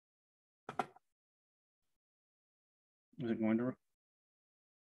Is it going to?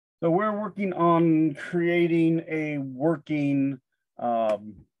 So we're working on creating a working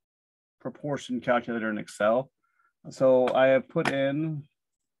proportion calculator in Excel. So I have put in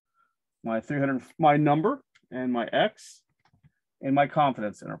my 300, my number and my X and my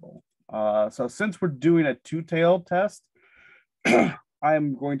confidence interval. So since we're doing a two-tailed test,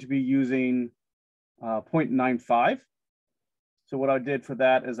 I'm going to be using 0.95. So what I did for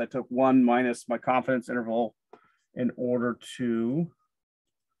that is I took 1 minus my confidence interval in order to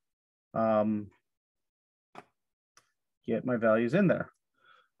get my values in there.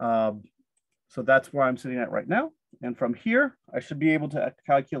 So that's where I'm sitting at right now. And from here, I should be able to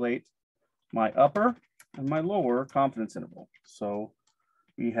calculate my upper and my lower confidence interval. So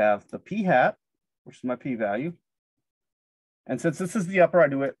we have the p hat, which is my p-value. And since this is the upper, I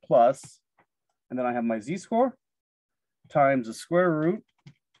do it plus, and then I have my z-score times the square root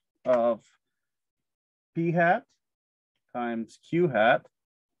of p hat times q hat,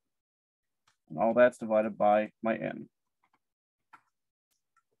 and all that's divided by my n.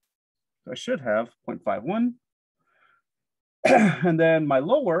 So I should have 0.51. And then my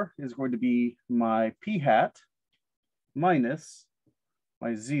lower is going to be my p hat minus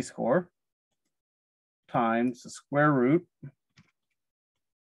my z-score times the square root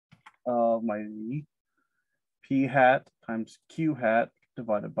of my p hat times q hat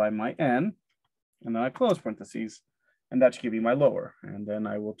divided by my n. And then I close parentheses, and that should give you my lower. And then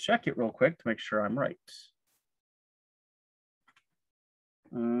I will check it real quick to make sure I'm right.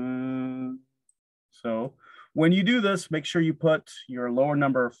 So when you do this, make sure you put your lower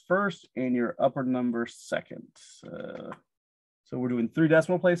number first and your upper number second. So we're doing 3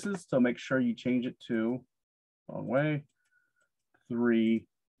 decimal places, so make sure you change it to, wrong way, 3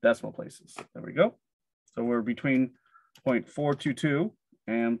 decimal places. There we go. So we're between 0.422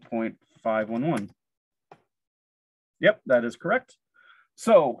 and 0.511. Yep, that is correct.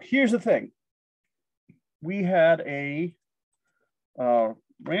 So here's the thing. We had a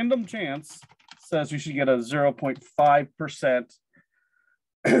random chance says we should get a 0.5%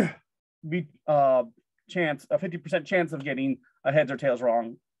 chance, a 50% chance of getting a heads or tails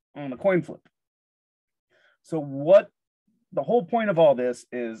wrong on a coin flip. So what the whole point of all this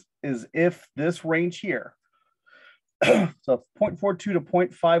is if this range here, so 0.42 to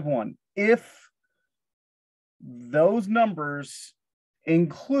 0.51, if those numbers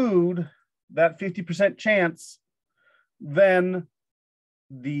include that 50% chance, then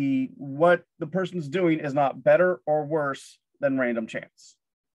what the person's doing is not better or worse than random chance.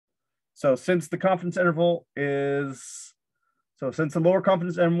 So since the confidence interval is, so since the lower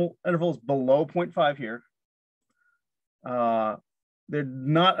confidence interval is below 0.5 here, there's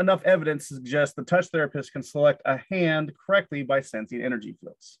not enough evidence to suggest the touch therapist can select a hand correctly by sensing energy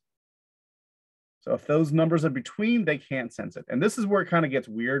fields. So if those numbers are between, they can't sense it. And this is where it kind of gets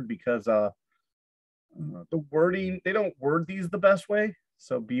weird because the wording, they don't word these the best way.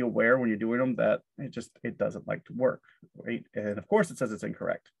 So be aware when you're doing them that it doesn't like to work, right? And of course it says it's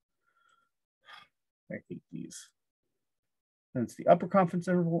incorrect. I hate these. Since the upper confidence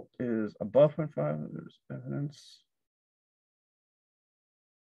interval is above 0.5, there's evidence.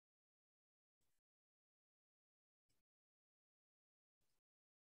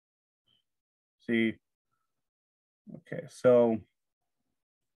 See, okay, so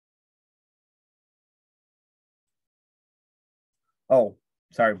oh,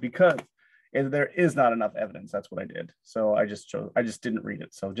 sorry, because there is not enough evidence. That's what I did. So I just didn't read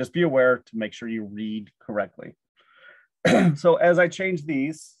it. So just be aware to make sure you read correctly. So as I change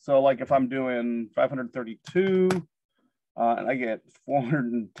these, so like if I'm doing 532 and I get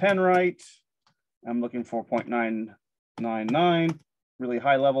 410 right, I'm looking for 0.999, really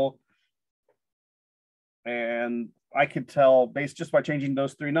high level. And I could tell based just by changing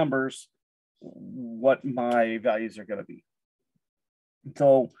those 3 numbers what my values are going to be.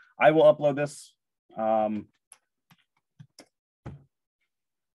 So I will upload this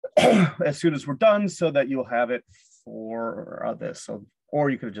as soon as we're done so that you'll have it for this. So,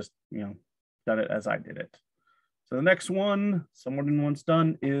 or you could have just, done it as I did it. So the next one, someone once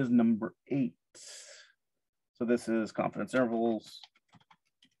done, is number 8. So this is confidence intervals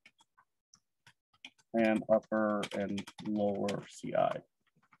and upper and lower CI.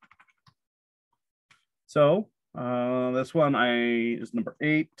 So this one is number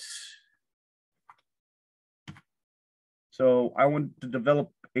 8. So I want to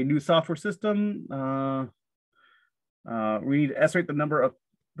develop a new software system. We need to estimate the number of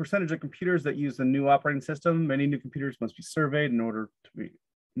percentage of computers that use the new operating system. Many new computers must be surveyed in order to be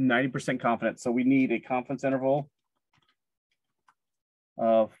 90% confident. So we need a confidence interval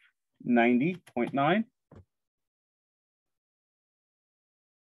of 90.9.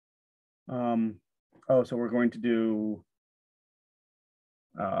 Oh, so we're going to do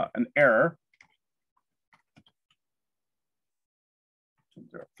an error.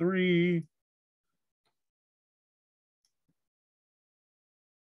 0.03.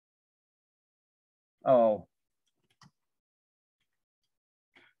 Oh.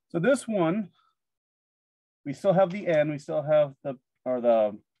 So this one, we still have the N, we still have the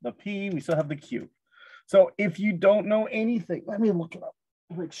P, we still have the Q. So if you don't know anything, let me look it up.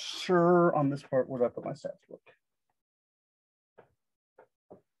 Make sure on this part, where do I put my stats book?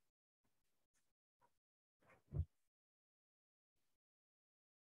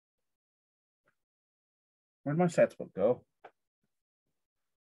 Where'd my stats book go?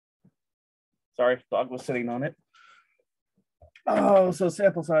 Sorry, dog was sitting on it. Oh, so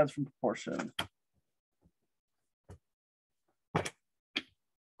sample size from proportion.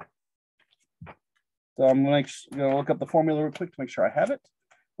 So I'm gonna look up the formula real quick to make sure I have it,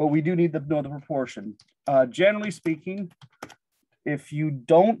 but we do need to know the proportion. Generally speaking, if you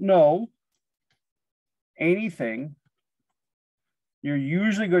don't know anything, you're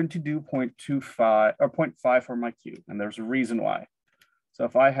usually going to do 0.25 or 0.5 for my Q, and there's a reason why. So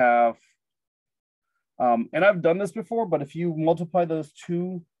if I have, and I've done this before, but if you multiply those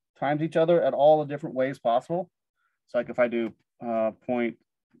two times each other at all the different ways possible, so like if I do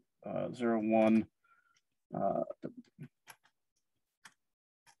 0.01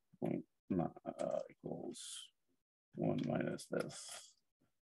 equals 1 minus this.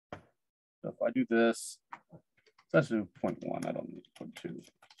 So if I do this, let's do 0.1. I don't need 0.2.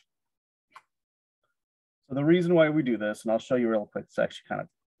 So the reason why we do this, and I'll show you real quick, it's actually kind of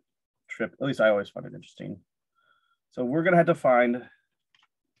trip. At least I always find it interesting. So we're going to have to find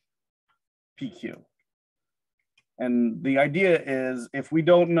PQ. And the idea is if we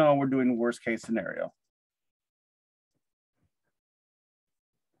don't know, we're doing worst case scenario.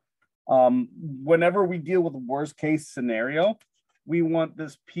 Whenever we deal with worst case scenario, we want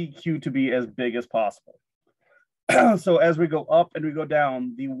this PQ to be as big as possible. So as we go up and we go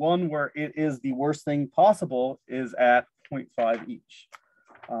down, the one where it is the worst thing possible is at 0.5 each.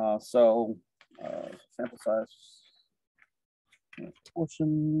 Sample size,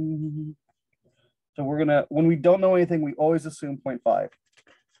 proportion. So we're gonna, when we don't know anything, we always assume 0.5.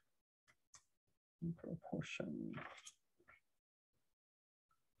 Proportion.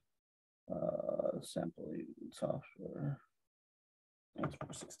 Sampling software.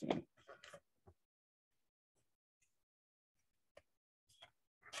 That's 16.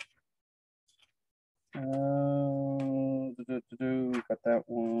 Got that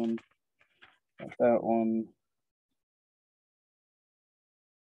one. Got that one.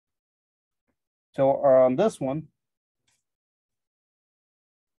 So on this one,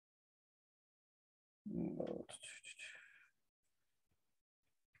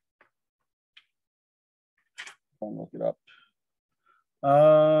 I'll look it up.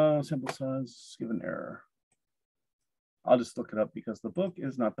 Sample size, give an error. I'll just look it up because the book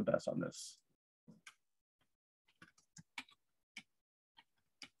is not the best on this.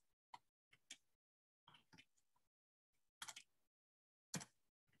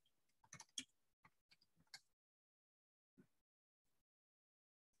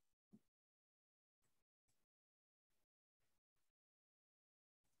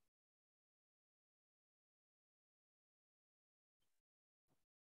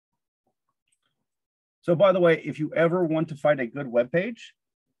 So by the way, if you ever want to find a good web page,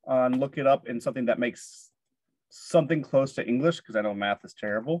 look it up in something that makes something close to English, because I know math is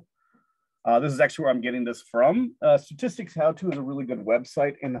terrible. This is actually where I'm getting this from. Statistics How To is a really good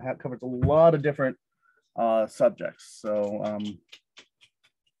website, and it covers a lot of different subjects. So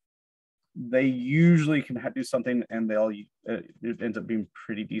they usually can do something, and it ends up being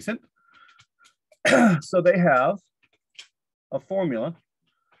pretty decent. So they have a formula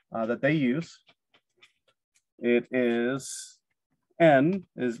that they use. It is N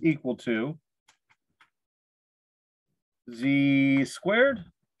is equal to Z squared.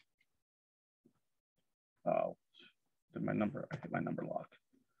 Oh, did my number? I hit my number lock.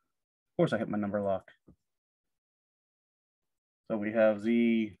 Of course, I hit my number lock. So we have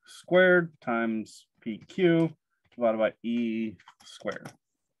Z squared times PQ divided by E squared.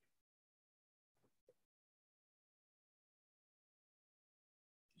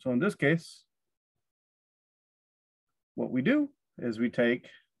 So in this case, what we do is we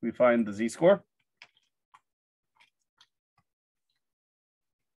find the Z-score.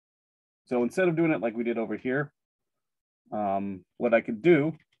 So instead of doing it like we did over here, what I could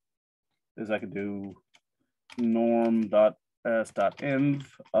do is I could do norm.s.inv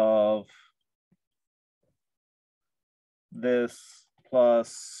of this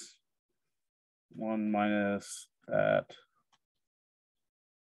plus 1 minus that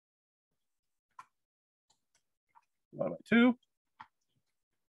divided by 2.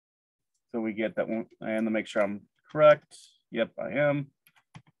 So we get that one, and to make sure I'm correct. Yep, I am.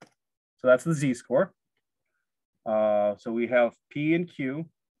 So that's the z-score. So we have P and Q,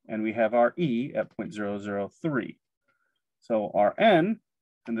 and we have our E at 0.003. So our N,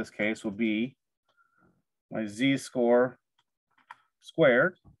 in this case, will be my z-score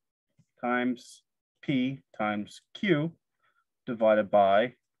squared times P times Q divided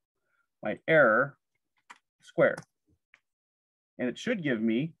by my error squared. And it should give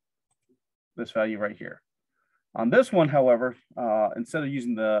me this value right here. On this one, however, instead of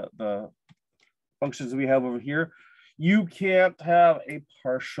using the functions we have over here, you can't have a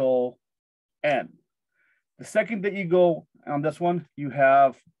partial n. The second that you go on this one, you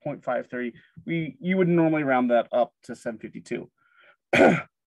have 0.530. You would normally round that up to 752,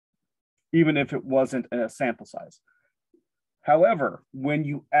 even if it wasn't a sample size. However, when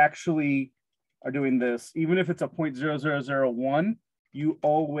you actually are doing this, even if it's a 0.0001, you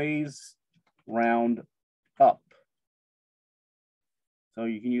always round up. So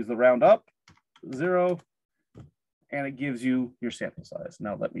you can use the round up 0, and it gives you your sample size.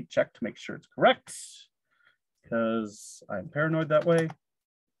 Now let me check to make sure it's correct, because I'm paranoid that way.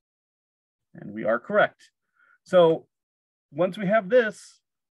 And we are correct. So once we have this,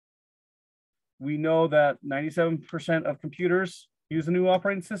 we know that 97% of computers use a new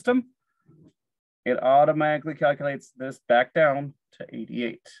operating system. It automatically calculates this back down to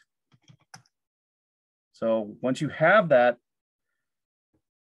 88. So once you have that,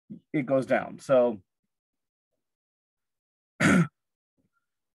 it goes down. So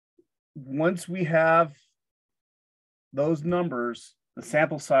once we have those numbers, the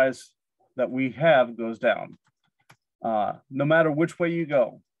sample size that we have goes down. No matter which way you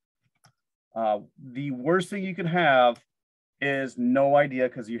go. The worst thing you can have is no idea,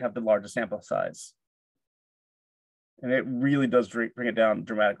 because you have the largest sample size. And it really does bring it down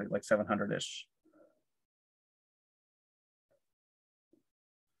dramatically, like 700-ish.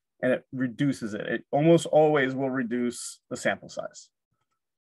 And it reduces it. It almost always will reduce the sample size.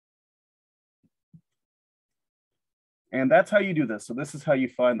 And that's how you do this. So this is how you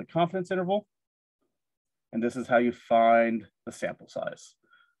find the confidence interval. And this is how you find the sample size.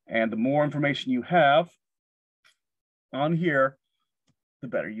 And the more information you have on here, the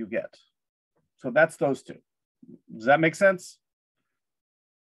better you get. So that's those two. Does that make sense?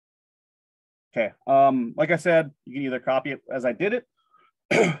 Okay. Like I said, you can either copy it as I did it,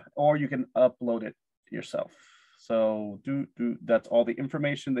 or you can upload it yourself. So that's all the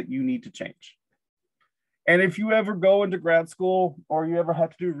information that you need to change. And if you ever go into grad school or you ever have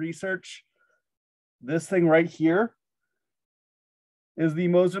to do research, this thing right here is the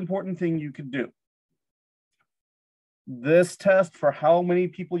most important thing you can do. This test for how many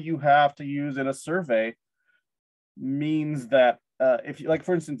people you have to use in a survey means that if you, like,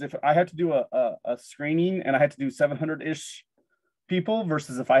 for instance, if I had to do a screening and I had to do 700-ish people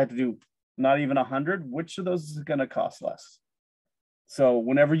versus if I had to do not even 100, which of those is going to cost less? So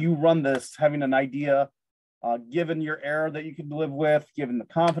whenever you run this, having an idea, given your error that you can live with, given the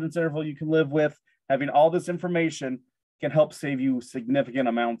confidence interval you can live with, having all this information can help save you significant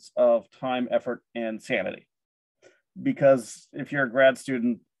amounts of time, effort, and sanity. Because if you're a grad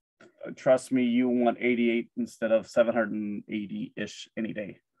student, trust me, you want 88 instead of 780-ish any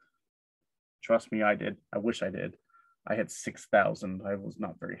day. Trust me, I did. I wish I did. I had 6,000. I was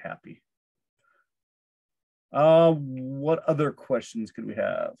not very happy. What other questions could we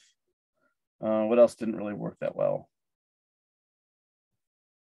have? What else didn't really work that well?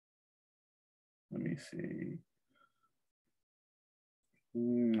 Let me see.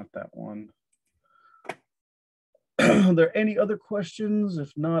 Not that one. Are there any other questions?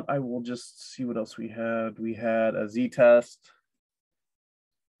 If not, I will just see what else we had. We had a z-test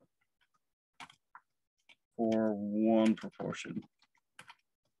for one proportion.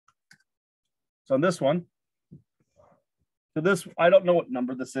 So on this one, so this, I don't know what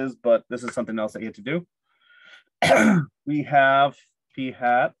number this is, but this is something else that you have to do. We have p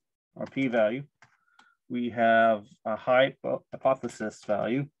hat, or p value. We have a hypothesis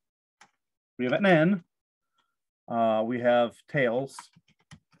value. We have an n. We have tails.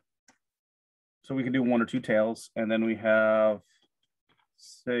 So we can do one or two tails. And then we have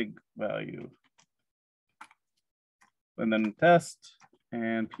sig value. And then test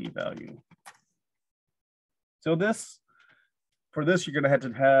and p value. So this, for this, you're going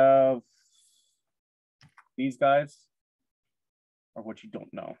to have these guys are what you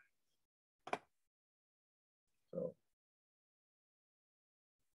don't know. So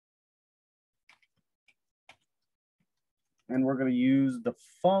And we're going to use the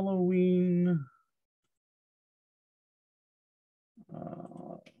following.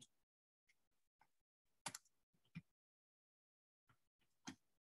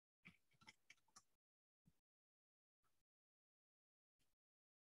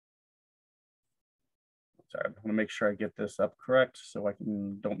 Sorry, I'm going to make sure I get this up correct so I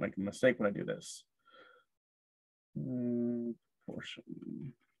don't make a mistake when I do this.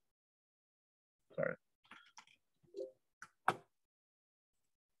 Portion. Sorry.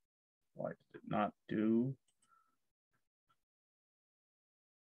 Why did it not do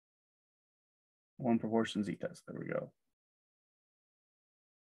one proportion z-test? There we go.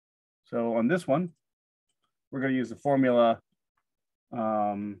 So on this one, we're going to use the formula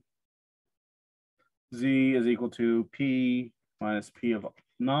z is equal to p minus p of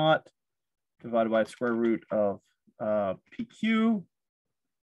naught divided by square root of pq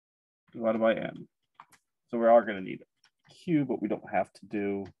divided by n. So we are going to need q, but we don't have to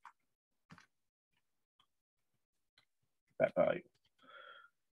do that value.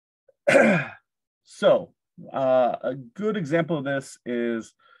 So a good example of this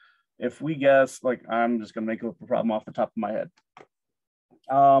is if we guess, like I'm just going to make up a problem off the top of my head.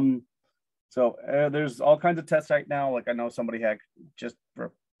 So there's all kinds of tests right now. Like I know somebody had just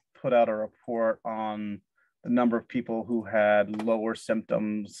put out a report on the number of people who had lower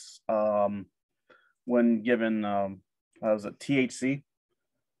symptoms when given, was it THC?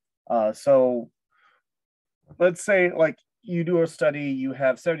 So let's say like you do a study, you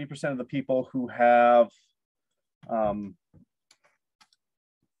have 70% of the people who have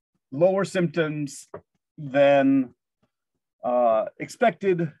lower symptoms than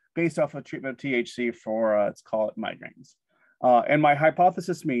expected based off of treatment of THC for, let's call it migraines. And my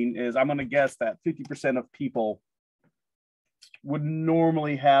hypothesis mean is I'm going to guess that 50% of people would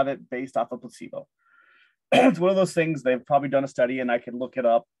normally have it based off of placebo. It's one of those things, they've probably done a study and I could look it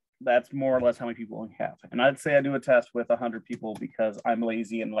up. That's more or less how many people we have. And I'd say I do a test with 100 people because I'm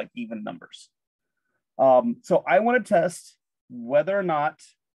lazy and like even numbers. So I want to test whether or not,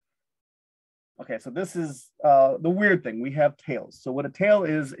 okay, so this is the weird thing. We have tails. So what a tail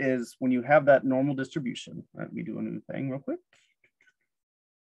is when you have that normal distribution. Let me do a new thing real quick.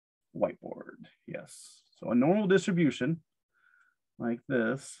 Whiteboard, yes. So a normal distribution like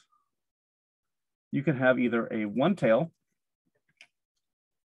this, you can have either a one tail.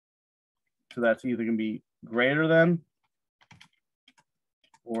 So that's either going to be greater than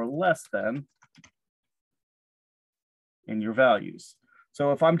or less than in your values.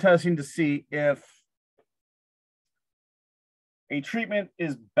 So if I'm testing to see if a treatment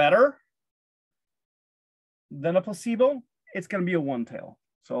is better than a placebo, it's going to be a one tail.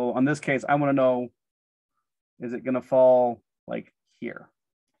 So on this case, I want to know, is it going to fall like here?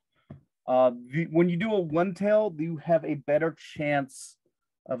 When you do a one tail, you have a better chance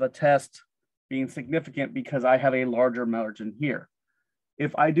of a test being significant because I have a larger margin here.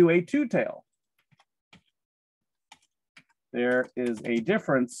 If I do a two tail, there is a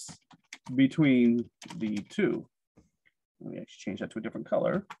difference between the two. Let me actually change that to a different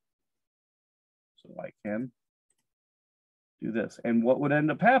color so I can do this. And what would end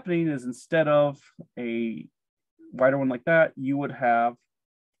up happening is instead of a wider one like that, you would have,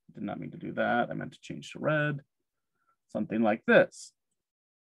 did not mean to do that. I meant to change to red, something like this,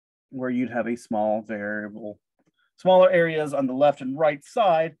 where you'd have a small variable, smaller areas on the left and right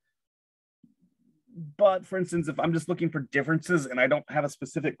side. But for instance, if I'm just looking for differences and I don't have a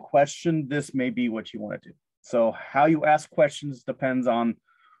specific question, this may be what you want to do. So how you ask questions depends on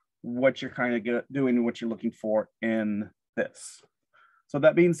what you're kind of doing and what you're looking for in this. So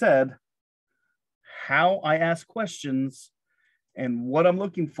that being said, how I ask questions and what I'm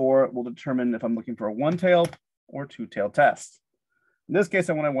looking for will determine if I'm looking for a one-tail or two-tail test. In this case,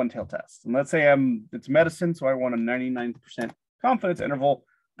 I want a one-tail test. And let's say it's medicine, so I want a 99% confidence interval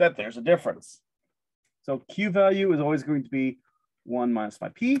that there's a difference. So Q value is always going to be 1 minus my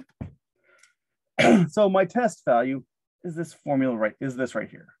P. So my test value is this formula right, is this right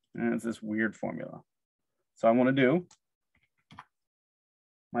here. And it's this weird formula. So I want to do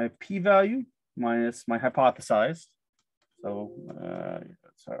my P value minus my hypothesized. So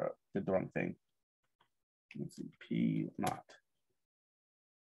sorry, did the wrong thing. Let's see, P naught.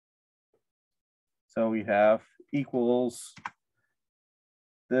 So we have equals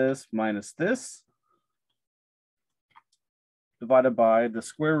this minus this divided by the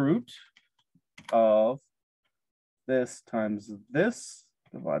square root of this times this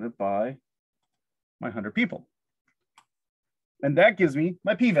divided by my 100 people. And that gives me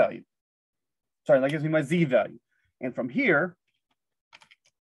my P value. Sorry, that gives me my Z value. And from here,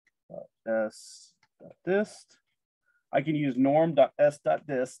 S dot dist I can use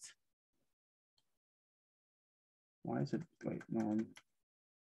norm.s.dist. Why is it, wait, norm?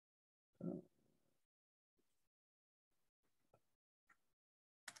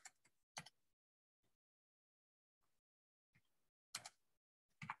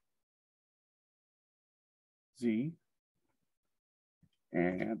 Z,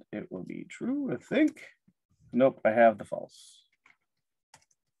 and it will be true, I think. Nope, I have the false.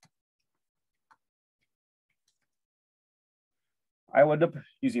 I would end up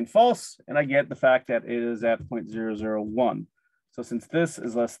using false, and I get the fact that it is at 0.001. So since this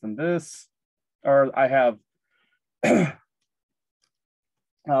is less than this, or I have sorry,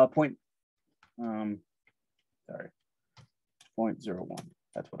 0.01.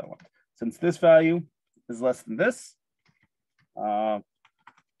 That's what I want. Since this value is less than this,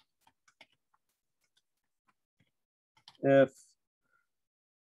 if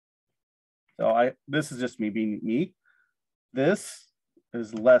so, this is just me being me. This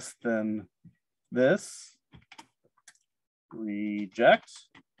is less than this, reject,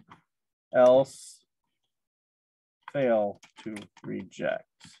 else fail to reject.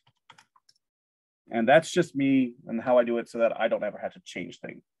 And that's just me and how I do it so that I don't ever have to change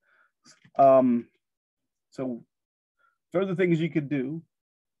things. So further things you could do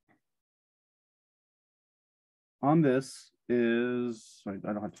on this is, I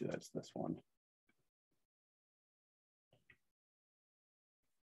don't have to do that, it's this one.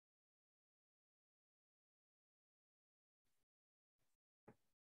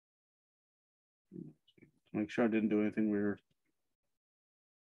 Make sure I didn't do anything weird.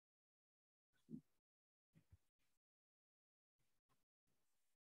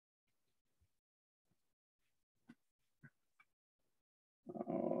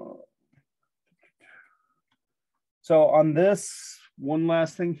 So on this, one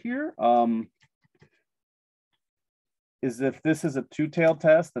last thing here is if this is a two-tailed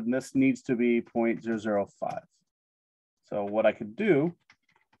test, then this needs to be 0.005. So what I could do,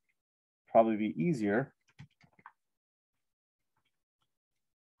 probably be easier,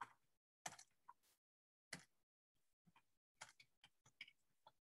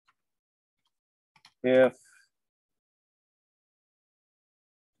 if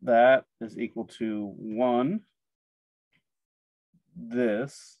that is equal to 1,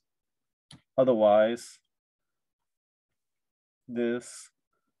 this, otherwise this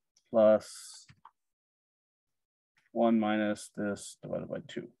plus 1 minus this divided by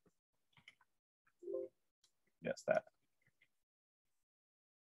 2. Yes, that.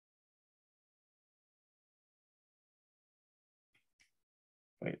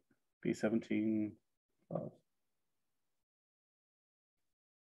 Wait, B17 plus.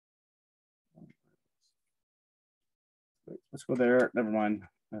 Wait, let's go there. Never mind.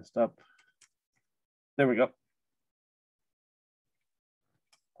 Messed up. There we go.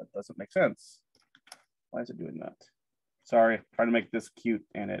 That doesn't make sense. Why is it doing that? Sorry, trying to make this cute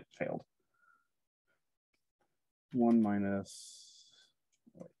and it failed. 1 minus.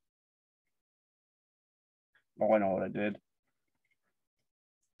 Oh, I know what I did.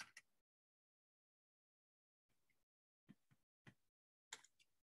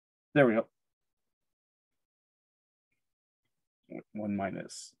 There we go. 1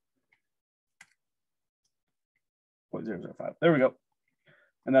 minus 0.005. There we go.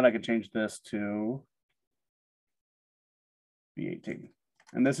 And then I can change this to B18.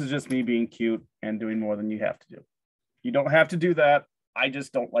 And this is just me being cute and doing more than you have to do. You don't have to do that. I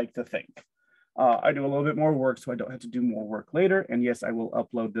just don't like to think. I do a little bit more work, so I don't have to do more work later. And yes, I will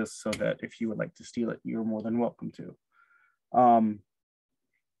upload this so that if you would like to steal it, you're more than welcome to.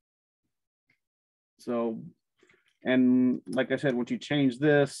 And like I said, once you change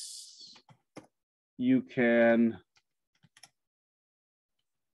this, you can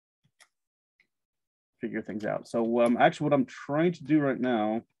figure things out. So actually what I'm trying to do right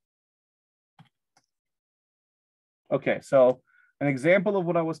now. Okay, so an example of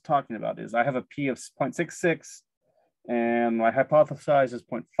what I was talking about is I have a P of 0.66 and my hypothesis is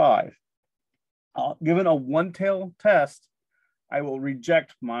 0.5. Given a one-tail test, I will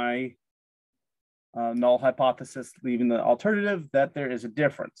reject my null hypothesis, leaving the alternative that there is a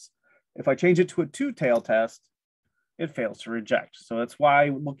difference. If I change it to a two-tail test, it fails to reject. So that's why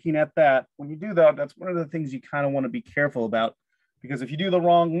looking at that, when you do that, that's one of the things you kind of want to be careful about, because if you do the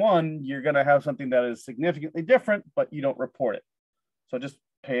wrong one, you're going to have something that is significantly different, but you don't report it. So just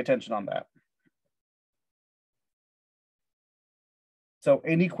pay attention on that. So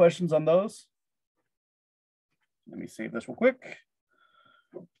any questions on those? Let me save this real quick.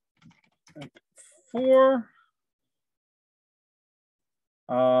 4.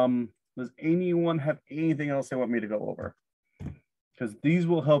 Does anyone have anything else they want me to go over? Because these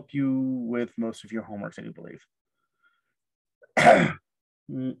will help you with most of your homeworks, I do believe. Get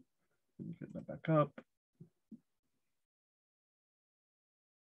that back up.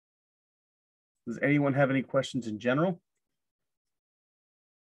 Does anyone have any questions in general?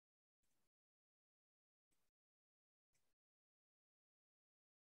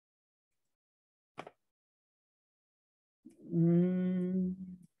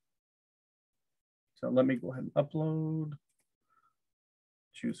 So let me go ahead and upload.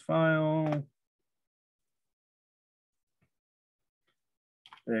 Choose file.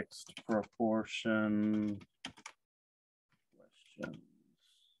 Fixed proportion questions.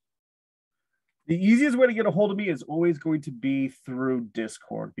 The easiest way to get a hold of me is always going to be through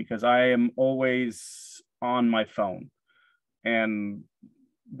Discord because I am always on my phone. And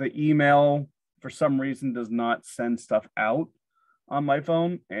the email, for some reason, does not send stuff out on my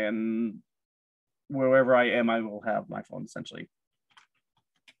phone. And wherever I am, I will have my phone essentially.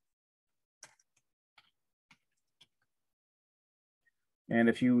 And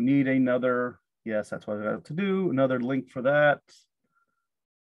if you need another, yes, that's what I have to do, another link for that.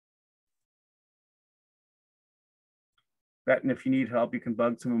 And if you need help, you can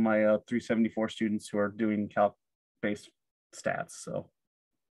bug some of my 374 students who are doing calc-based stats. So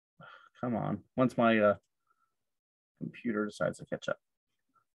come on, once my computer decides to catch up.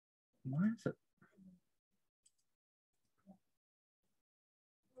 Why is it?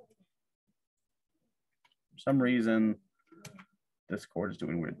 For some reason, Discord is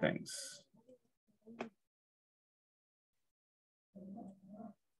doing weird things.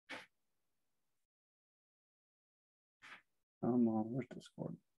 Come on, where's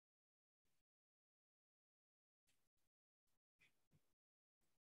Discord?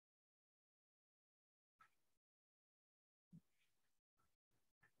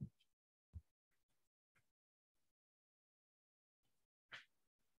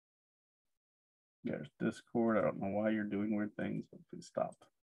 There's Discord. I don't know why you're doing weird things, but please stop.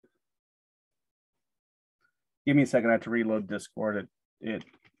 Give me a second. I have to reload Discord. It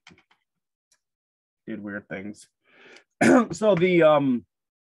did weird things. So the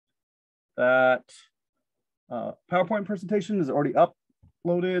that PowerPoint presentation is already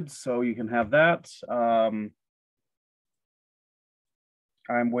uploaded, so you can have that. I'm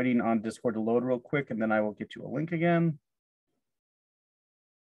waiting on Discord to load real quick, and then I will get you a link again.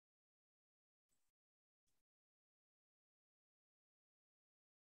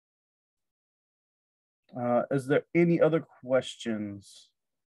 Is there any other questions?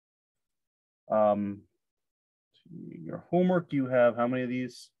 Your homework, you have how many of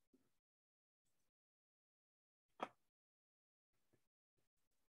these?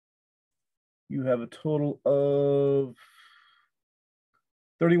 You have a total of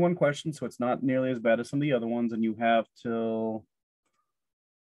 31 questions, so it's not nearly as bad as some of the other ones, and you have till,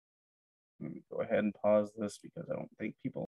 let me go ahead and pause this because I don't think people